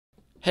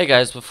Hey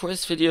guys, before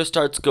this video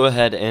starts, go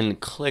ahead and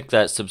click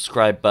that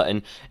subscribe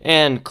button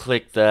and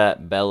click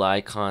that bell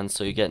icon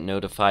so you get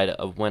notified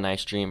of when I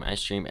stream. I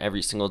stream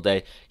every single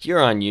day here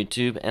on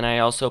YouTube, and I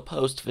also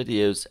post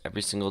videos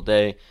every single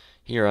day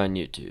here on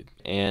YouTube.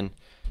 And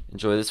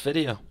enjoy this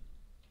video.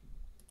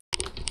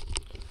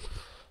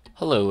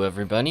 Hello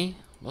everybody,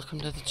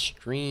 welcome to the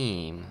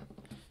stream.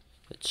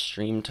 It's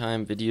stream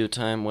time, video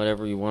time,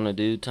 whatever you want to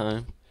do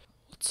time.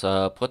 What's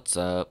up, what's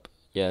up?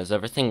 Yeah, is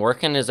everything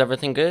working? Is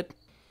everything good?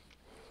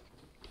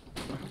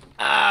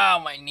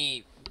 Ow, my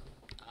knee.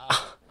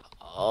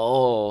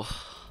 Oh,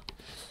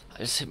 I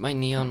just hit my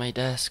knee on my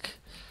desk.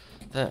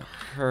 That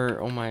hurt.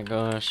 Oh my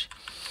gosh.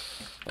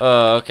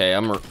 Okay,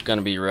 I'm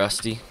gonna be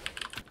rusty.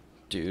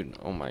 Dude,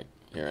 oh my.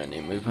 Here, I need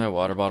to move my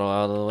water bottle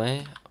out of the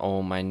way.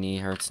 Oh, my knee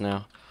hurts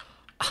now.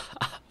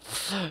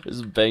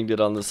 Just banged it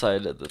on the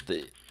side of the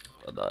thing.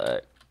 What the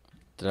heck?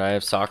 Did I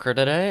have soccer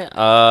today?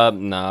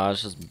 No, I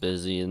was just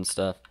busy and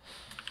stuff.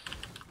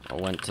 I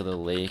went to the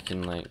lake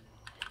and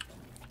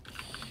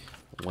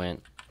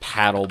went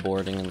paddle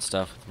boarding and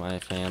stuff with my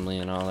family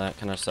and all that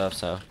kind of stuff,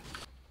 so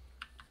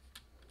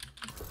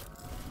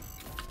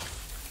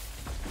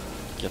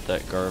get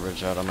that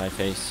garbage out of my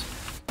face.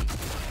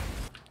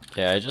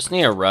 Yeah, I just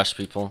need to rush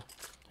people.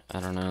 I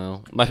don't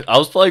know. I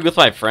was playing with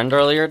my friend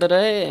earlier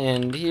today,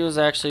 and he was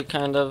actually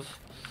kind of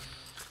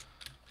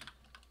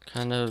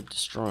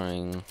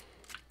destroying.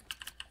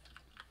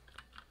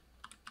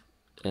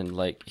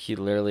 And he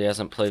literally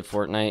hasn't played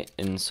Fortnite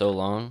in so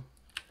long.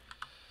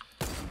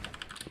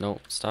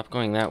 Nope, stop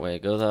going that way.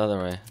 Go the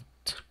other way.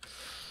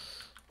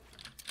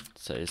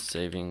 Say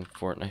saving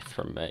Fortnite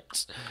from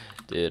mechs.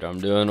 Dude, I'm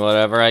doing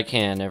whatever I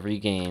can every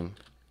game.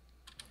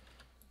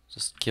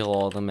 Just kill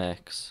all the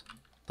mechs.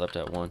 Left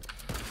at one.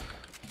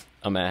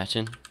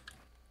 Imagine.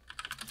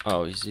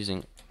 Oh, he's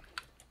using...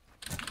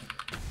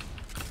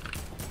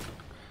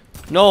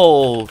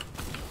 No!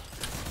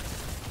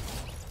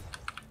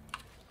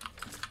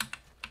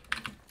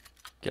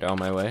 Get out of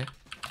my way.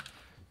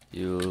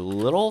 You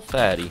little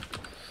fatty.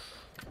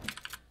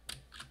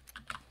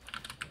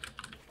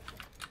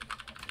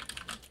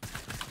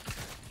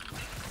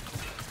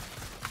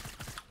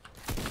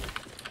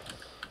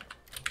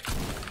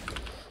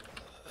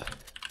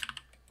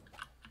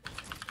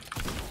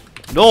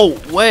 No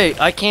way,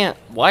 I can't.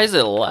 Why is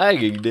it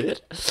lagging, dude?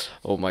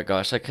 Oh my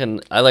gosh, I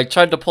couldn't. I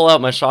tried to pull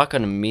out my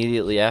shotgun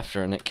immediately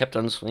after, and it kept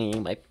on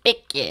swinging my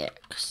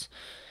pickaxe.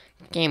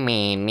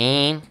 Gimme,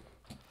 man.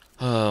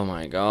 Oh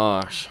my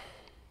gosh.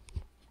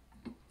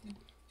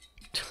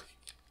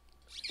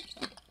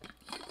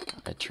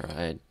 I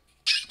tried.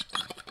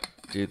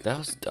 Dude, that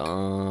was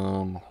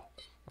dumb.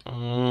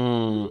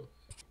 You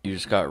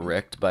just got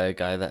wrecked by a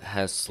guy that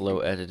has slow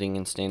editing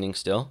and standing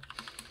still.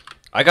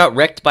 I got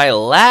wrecked by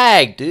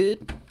lag,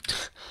 dude.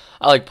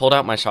 I pulled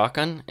out my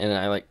shotgun and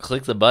I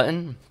clicked the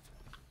button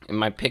and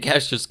my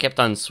pickaxe just kept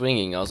on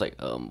swinging. I was like,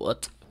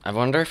 what? I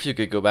wonder if you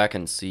could go back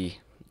and see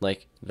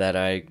that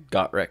I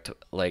got wrecked,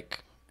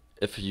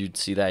 if you'd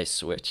see that I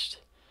switched,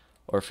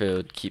 or if it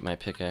would keep my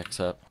pickaxe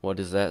up. What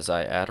is that? Is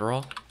that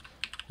Adderall?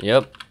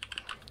 Yep.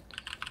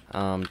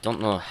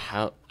 Don't know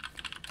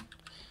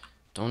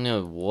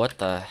what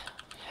the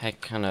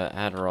heck kind of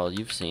Adderall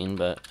you've seen,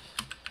 but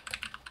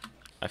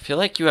I feel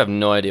like you have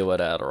no idea what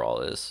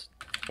Adderall is.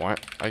 Why?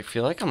 I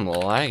feel like I'm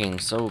lagging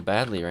so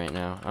badly right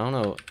now. I don't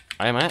know.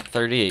 I'm at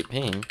 38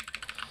 ping.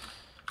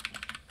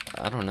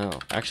 I don't know.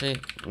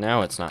 Actually,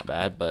 now it's not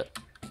bad, but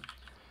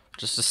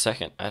just a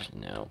second. I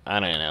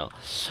don't know.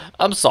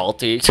 I'm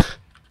salty.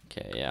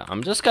 Okay, yeah.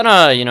 I'm just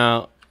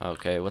gonna,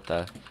 okay, what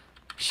the?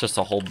 It's just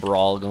a whole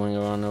brawl going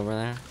on over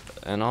there.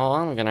 And all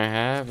I'm gonna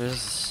have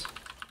is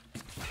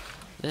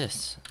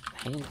this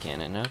hand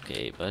cannon.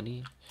 Okay,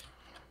 buddy.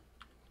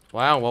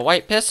 Wow, a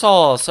white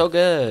pistol, so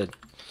good.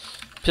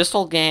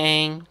 Pistol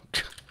gang.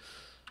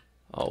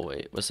 Oh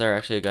wait, was there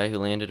actually a guy who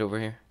landed over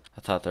here?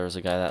 I thought there was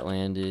a guy that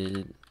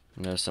landed.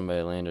 I know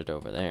somebody landed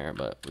over there,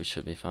 but we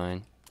should be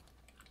fine.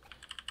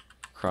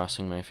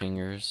 Crossing my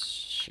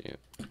fingers. Shoot.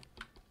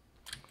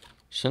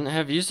 Shouldn't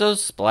have used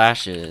those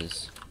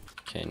splashes.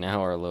 Okay, now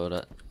our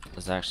loadout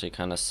is actually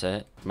kind of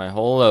set. My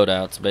whole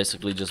loadout's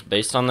basically just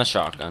based on the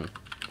shotgun.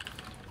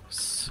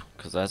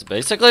 Because that's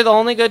basically the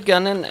only good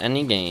gun in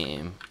any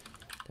game.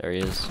 There he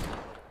is.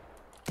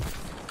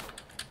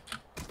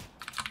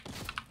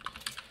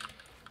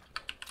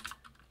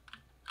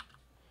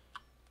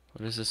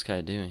 What is this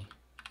guy doing?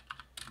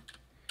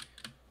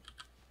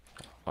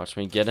 Watch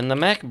me get in the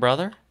mech,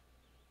 brother.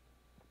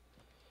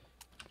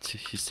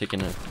 He's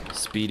taking a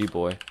speedy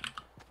boy.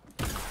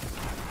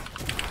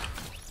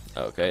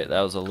 Okay,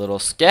 that was a little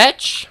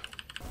sketch.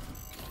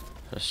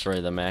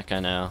 Destroy the mech, I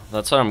know.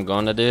 That's what I'm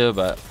going to do,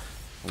 but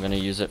I'm going to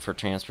use it for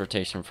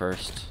transportation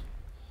first.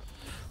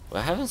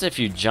 What happens if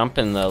you jump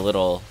in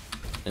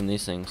in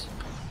these things?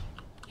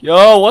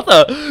 Yo, what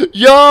the?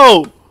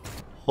 Yo!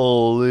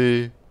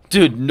 Holy.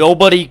 Dude,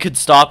 nobody could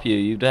stop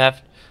you.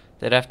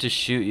 They'd have to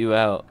shoot you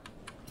out.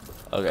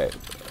 Okay,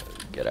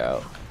 get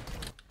out.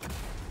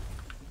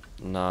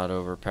 Not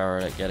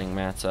overpowered at getting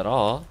mats at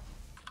all.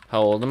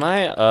 How old am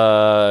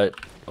I?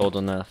 old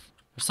enough.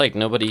 There's like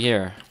nobody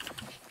here.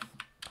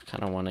 I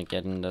kind of want to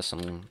get into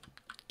some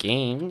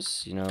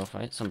games, you know,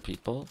 fight some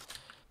people.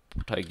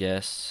 But I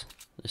guess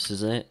this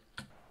is it.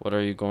 What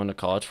are you going to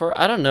college for?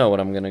 I don't know what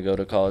I'm going to go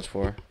to college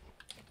for.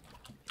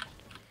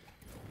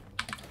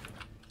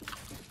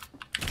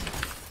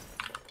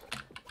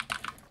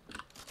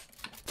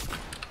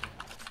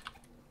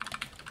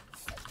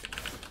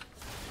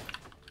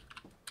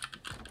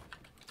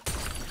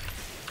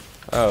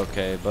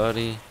 Okay,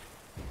 buddy.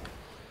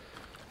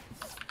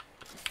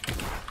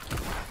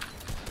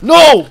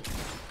 No!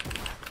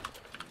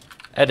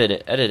 Edit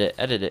it, edit it,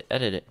 edit it,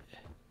 edit it.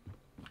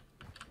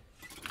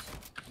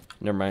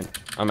 Never mind.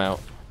 I'm out.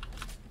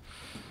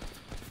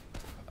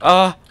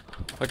 Ah!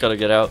 I gotta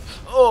get out.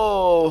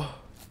 Oh!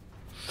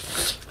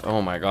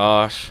 Oh my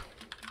gosh.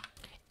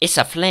 It's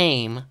a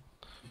flame.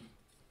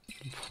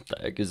 What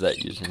the heck is that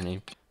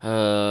username?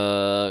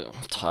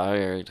 I'm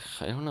tired.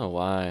 I don't know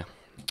why.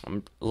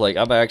 I'm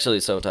actually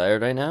so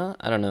tired right now.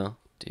 I don't know.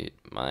 Dude,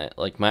 my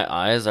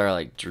eyes are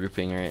like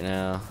drooping right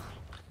now.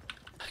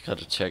 I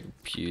gotta check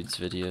Pewd's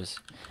videos.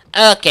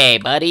 Okay,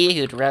 buddy,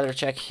 who'd rather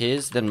check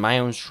his than my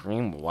own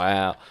stream?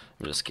 Wow.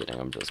 I'm just kidding,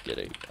 I'm just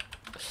kidding.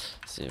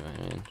 See what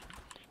I mean.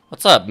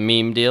 What's up,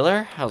 meme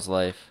dealer? How's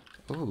life?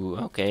 Ooh,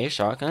 okay,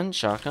 shotgun,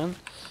 shotgun.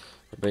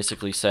 We're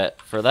basically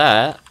set for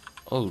that.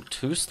 Oh,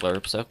 2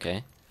 slurps,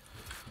 okay.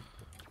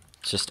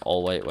 It's just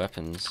all white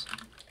weapons.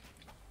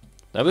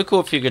 That'd be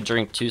cool if you could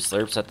drink 2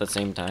 slurps at the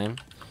same time.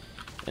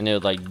 And it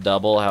would like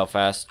double how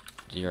fast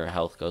your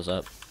health goes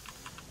up.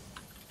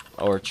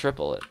 Or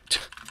triple it.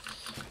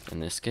 In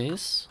this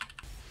case.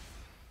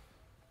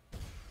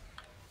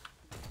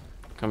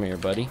 Come here,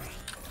 buddy.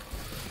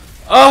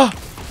 Oh!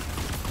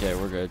 Okay,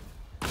 we're good.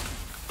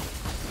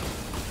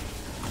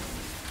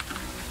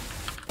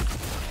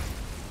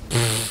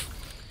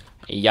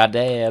 Ya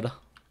dead.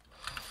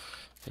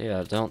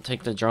 Yeah, don't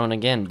take the drone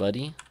again,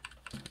 buddy.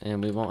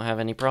 And we won't have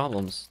any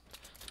problems.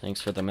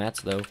 Thanks for the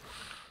mats, though.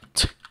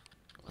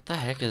 What the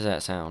heck is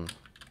that sound?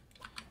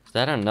 Is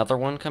that another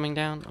one coming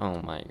down?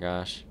 Oh my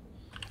gosh.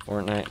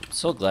 Fortnite,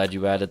 so glad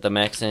you added the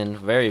mechs in.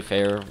 Very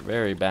fair,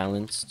 very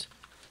balanced.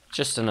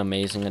 Just an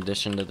amazing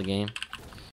addition to the game.